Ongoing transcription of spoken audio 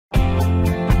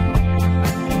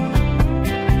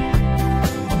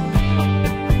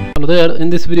Hello there, in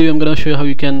this video I'm going to show you how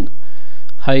you can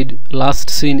hide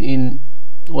last seen in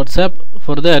WhatsApp.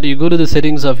 For that, you go to the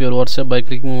settings of your WhatsApp by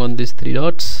clicking on these three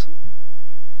dots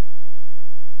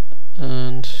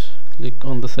and click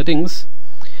on the settings.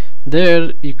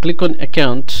 There you click on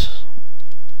account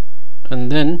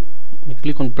and then you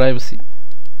click on privacy.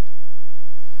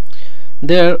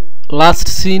 There last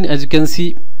seen, as you can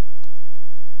see,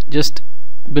 just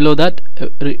below that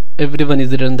everyone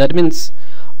is written. That means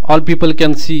all people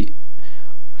can see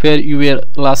where you were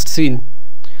last seen.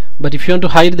 But if you want to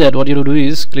hide that, what you have to do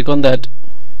is click on that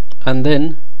and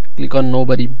then click on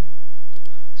nobody.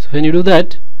 So when you do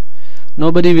that,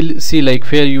 nobody will see like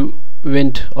where you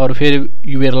went or where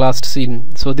you were last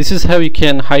seen. So this is how you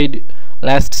can hide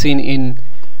last seen in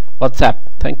WhatsApp.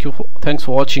 Thanks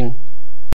for watching.